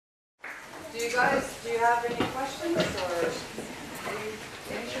Do you have any questions or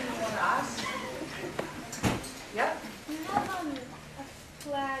anything you want to ask? Yeah? You have a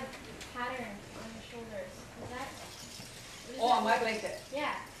plaid pattern on your shoulders. Is that? Oh, on my blanket.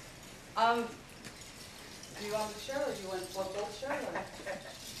 Yeah. Do you want to share or do you want both share?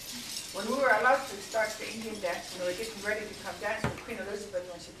 When we were allowed to start the Indian dance, when we were getting ready to come dance with Queen Elizabeth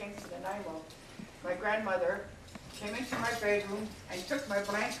when she came to the Nanaimo, my grandmother came into my bedroom and took my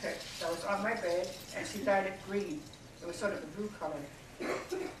blanket that was on my bed and she dyed it green. It was sort of a blue color.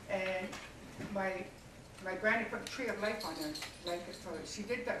 And my granny put a tree of life on her blanket for it. She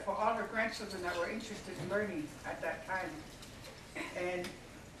did that for all her grandchildren that were interested in learning at that time. And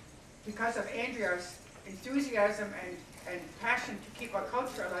because of Andrea's enthusiasm and passion to keep our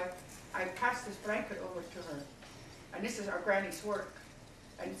culture alive, I passed this blanket over to her. And this is our granny's work.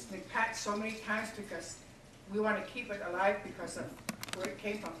 And it's been patched so many times because we want to keep it alive because of where it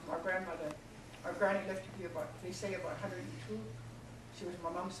came from our grandmother. Our granny lived to be about, they say about 102. She was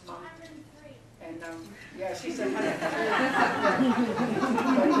my mom's mom. 103. And yeah, she's 103.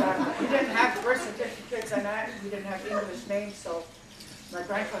 But we didn't have birth certificates and that. We didn't have English names, so my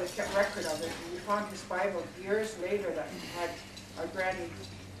grandfather kept record of it. And we found his Bible years later that had our granny.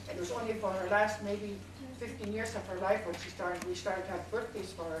 And it was only for her last maybe 15 years of her life when we started to have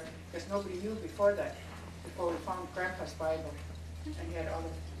birthdays for her, because nobody knew before that, before we found Grandpa's Bible. And he had all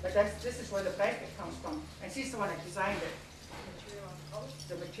of, but this is where the blanket comes from. And she's the one that designed it.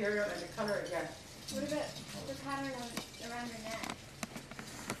 The material and the color again. What about the pattern around your neck?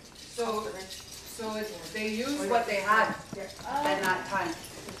 So they used what they had at that time.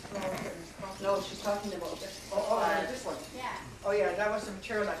 No, she's talking about this. This one. Yeah. Oh yeah, that was the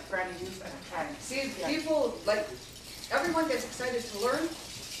material that Granny used at the time. See, people, like, everyone gets excited to learn,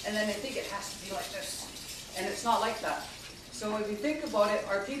 and then they think it has to be like this. And it's not like that. So if you think about it,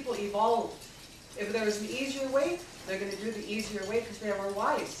 our people evolved. If there was an easier way, they're going to do the easier way because they were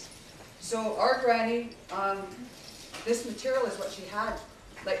wise. So our granny, this material is what she had.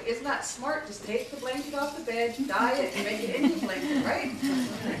 Like, isn't that smart? Just take the blanket off the bed, dye it, and make it into a blanket, right?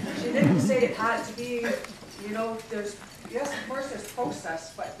 She didn't say it had to be, you know, yes, of course there's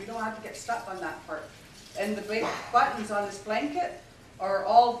process, but we don't have to get stuck on that part. And the buttons on this blanket are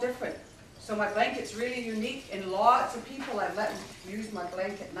all different. So my blanket's really unique, and lots of people I've let use my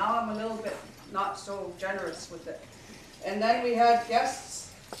blanket. Now I'm a little bit not so generous with it. And then we had guests.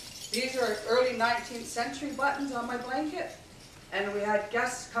 These are early 19th century buttons on my blanket. And we had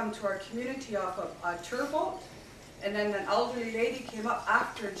guests come to our community off of a tour boat. And then an elderly lady came up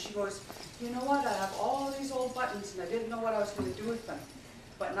after and she goes, you know what, I have all these old buttons and I didn't know what I was going to do with them.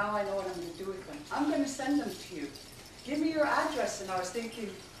 But now I know what I'm going to do with them. I'm going to send them to you. Give me your address. And I was thinking,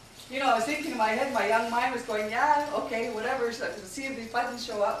 you know, I was thinking in my head, my young mind was going, yeah, okay, whatever, so to see if these buttons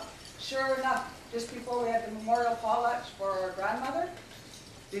show up. Sure enough, just before we had the memorial potlatch for our grandmother,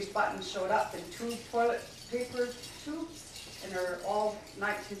 these buttons showed up in 2 toilet paper tubes. And they're all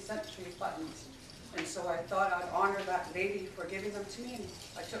 19th century buttons. And so I thought I'd honor that lady for giving them to me. And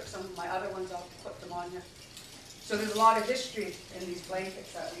I took some of my other ones, I'll put them on here. So there's a lot of history in these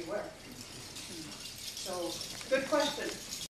blankets that we wear. So, good question.